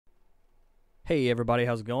Hey everybody,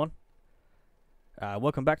 how's it going?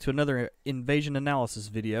 Welcome back to another invasion analysis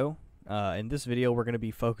video. In this video we're going to be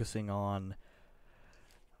focusing on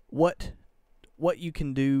what you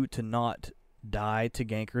can do to not die to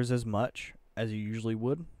gankers as much as you usually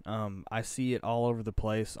would. I see it all over the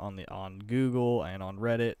place on Google and on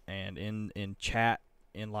Reddit and in chat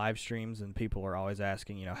in live streams, and people are always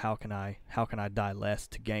asking, how can I die less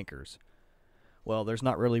to gankers? Well, there's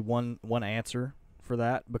not really one answer for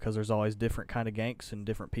that, because there's always different kind of ganks and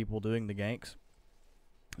different people doing the ganks.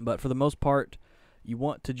 But for the most part, you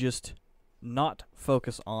want to just not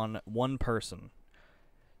focus on one person.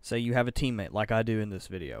 Say you have a teammate like I do in this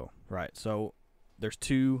video, right? So there's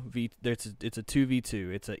it's a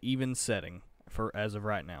 2v2. It's an even setting for as of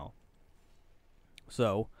right now.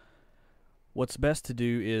 So what's best to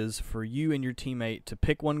do is for you and your teammate to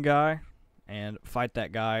pick one guy and fight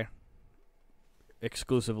that guy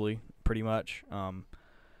exclusively, pretty much.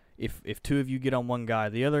 If two of you get on one guy,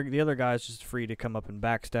 the other guy is just free to come up and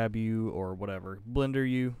backstab you or whatever, blender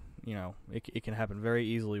you. It can happen very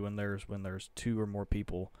easily when there's two or more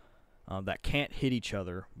people that can't hit each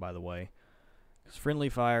other. By the way, because friendly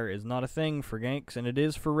fire is not a thing for ganks, and it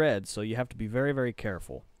is for reds, so you have to be very, very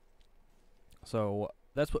careful. So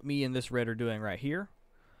that's what me and this red are doing right here.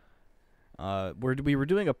 We were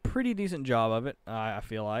doing a pretty decent job of it, I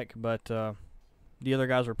feel like, but the other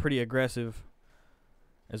guys were pretty aggressive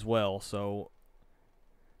as well. So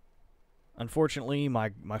unfortunately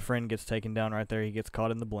my friend gets taken down right there. He gets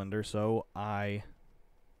caught in the blender, so I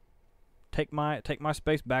take my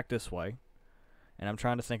space back this way, and I'm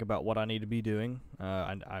trying to think about what I need to be doing.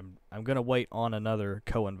 I'm gonna wait on another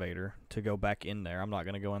co-invader to go back in there. I'm not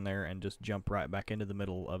gonna go in there and just jump right back into the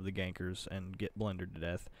middle of the gankers and get blendered to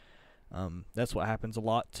death. That's what happens a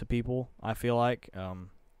lot to people, I feel like.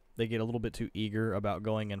 They get a little bit too eager about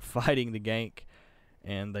going and fighting the gank,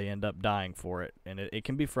 and they end up dying for it, and it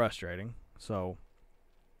can be frustrating. So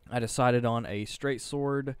I decided on a straight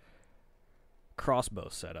sword crossbow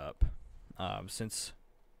setup. Since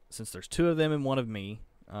there's two of them and one of me,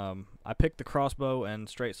 I picked the crossbow and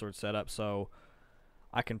straight sword setup so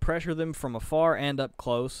I can pressure them from afar and up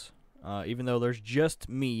close. Even though there's just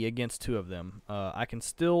me against two of them, I can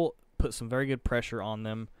still put some very good pressure on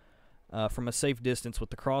them from a safe distance with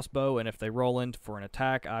the crossbow, and if they roll in for an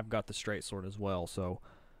attack, I've got the straight sword as well. So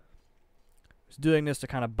I was doing this to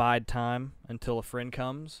kind of bide time until a friend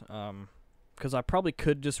comes, because I probably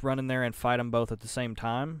could just run in there and fight them both at the same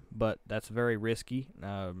time, but that's very risky.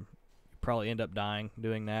 You probably end up dying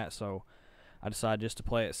doing that, so I decided just to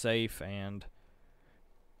play it safe and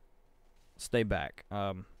stay back.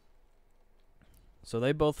 So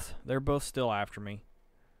they're both still after me.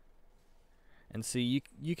 And see,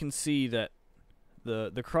 you can see that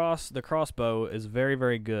the crossbow is very,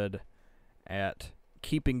 very good at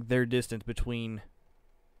keeping their distance between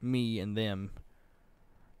me and them.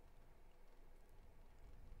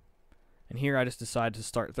 And here I just decided to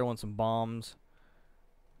start throwing some bombs.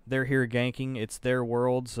 They're here ganking. It's their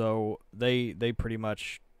world, so they pretty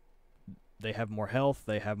much, they have more health,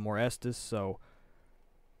 they have more Estus, so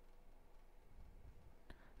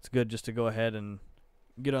it's good just to go ahead and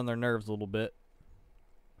get on their nerves a little bit.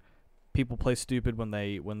 People play stupid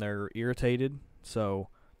when they're irritated, so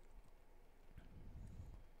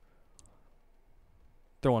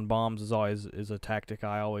throwing bombs is a tactic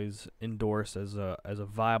I always endorse as a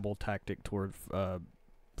viable tactic toward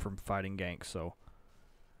from fighting ganks. So,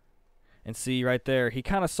 and see right there, he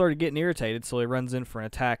kind of started getting irritated, so he runs in for an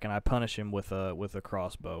attack, and I punish him with a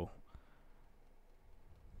crossbow.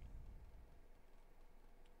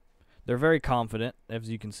 They're very confident, as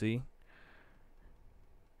you can see.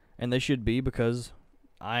 And they should be, because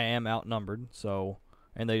I am outnumbered, so,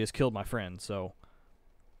 and they just killed my friend, so.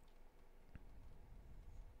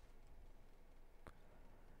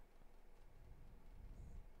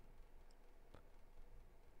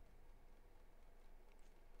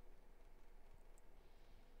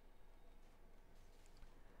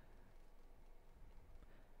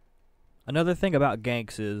 Another thing about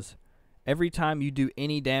ganks is every time you do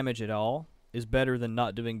any damage at all is better than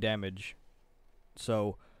not doing damage.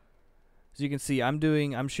 So as you can see,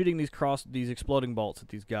 I'm shooting these exploding bolts at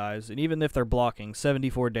these guys, and even if they're blocking,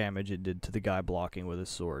 74 damage it did to the guy blocking with his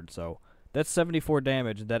sword. So that's 74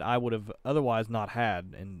 damage that I would have otherwise not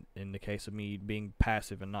had in the case of me being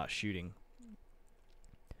passive and not shooting.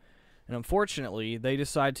 And unfortunately, they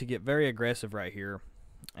decide to get very aggressive right here.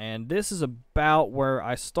 And this is about where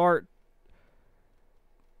I start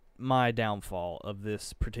my downfall of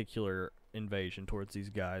this particular invasion towards these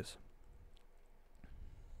guys.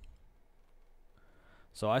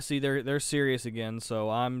 So I see they're serious again, so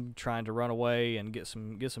I'm trying to run away and get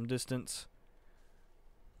some distance.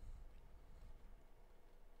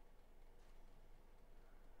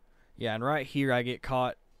 Yeah, and right here I get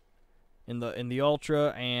caught in the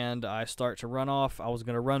ultra, and I start to run off. I was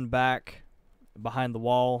gonna run back behind the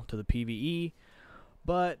wall to the PvE,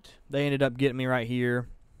 but they ended up getting me right here.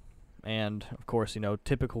 And of course, you know,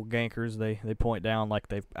 typical gankers, they point down like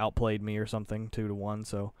they've outplayed me or something, 2-1.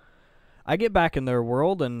 So I get back in their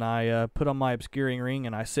world, and I put on my obscuring ring,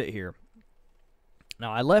 and I sit here.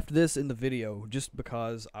 Now, I left this in the video just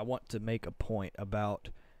because I want to make a point about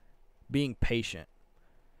being patient.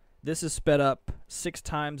 This is sped up 6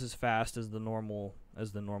 times as fast as the normal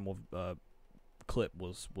clip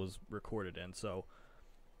was recorded in. So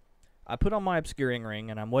I put on my obscuring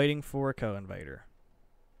ring, and I'm waiting for a co-invader.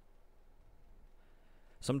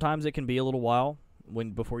 Sometimes it can be a little while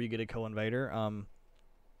before you get a co-invader.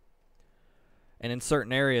 And in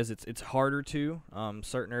certain areas, it's harder to.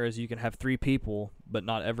 Certain areas you can have 3 people, but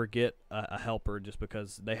not ever get a helper just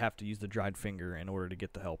because they have to use the dried finger in order to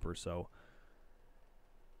get the helper. So,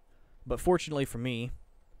 but fortunately for me,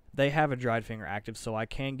 they have a dried finger active, so I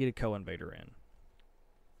can get a co-invader in.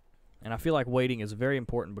 And I feel like waiting is very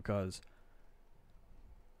important because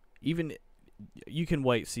even you can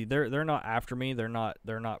wait. See, they're not after me. They're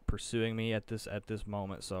not pursuing me at this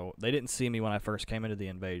moment. So they didn't see me when I first came into the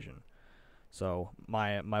invasion. So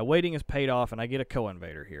my waiting is paid off, and I get a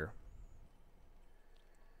co-invader here.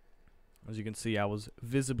 As you can see, I was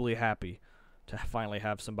visibly happy to finally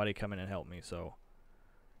have somebody come in and help me. So,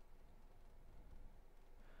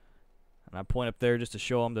 and I point up there just to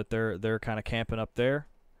show them that they're kind of camping up there.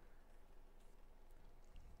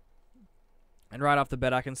 And right off the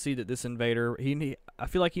bat, I can see that this invader, I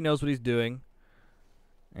feel like he knows what he's doing.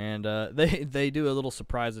 And they do a little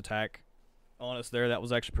surprise attack on us there. That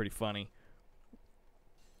was actually pretty funny.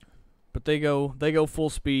 But they go full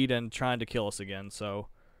speed and trying to kill us again. So,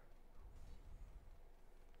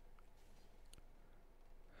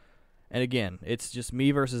 and again, it's just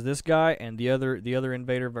me versus this guy, and the other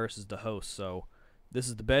invader versus the host. So this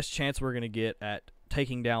is the best chance we're gonna get at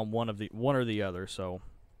taking down one or the other. So,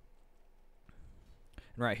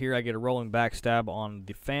 and right here I get a rolling backstab on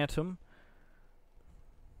the Phantom,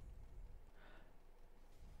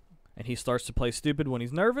 and he starts to play stupid when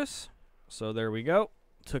he's nervous. So there we go.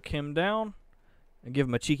 Took him down and give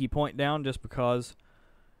him a cheeky point down just because.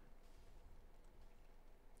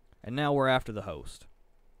 And now we're after the host.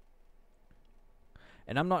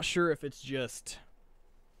 And I'm not sure if it's just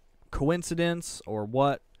coincidence or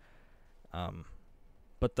what.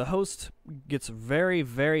 But the host gets very,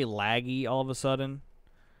 very laggy all of a sudden.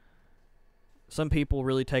 Some people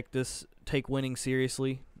really take winning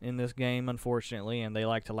seriously in this game, unfortunately, and they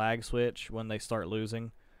like to lag switch when they start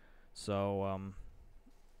losing. So,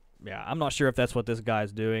 yeah, I'm not sure if that's what this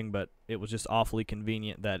guy's doing, but it was just awfully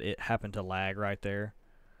convenient that it happened to lag right there.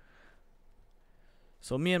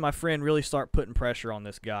 So me and my friend really start putting pressure on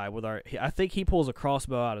this guy with I think he pulls a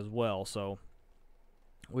crossbow out as well, so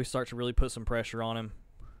we start to really put some pressure on him.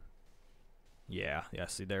 Yeah,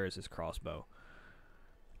 see, there is his crossbow.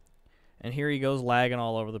 And here he goes lagging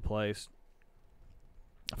all over the place.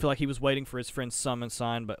 I feel like he was waiting for his friend's summon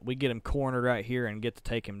sign, but we get him cornered right here and get to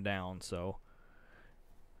take him down, so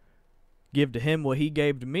give to him what he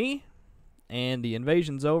gave to me, and the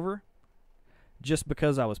invasion's over just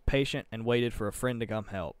because I was patient and waited for a friend to come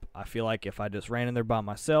help. I feel like if I just ran in there by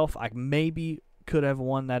myself, I maybe could have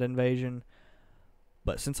won that invasion,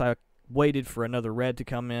 but since I waited for another red to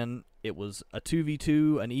come in, it was a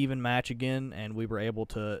 2v2, an even match again, and we were able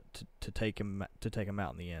to take him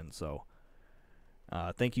out in the end. So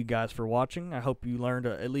thank you guys for watching. I hope you learned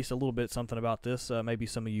at least a little bit something about this, maybe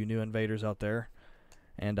some of you new invaders out there.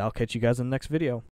 And I'll catch you guys in the next video.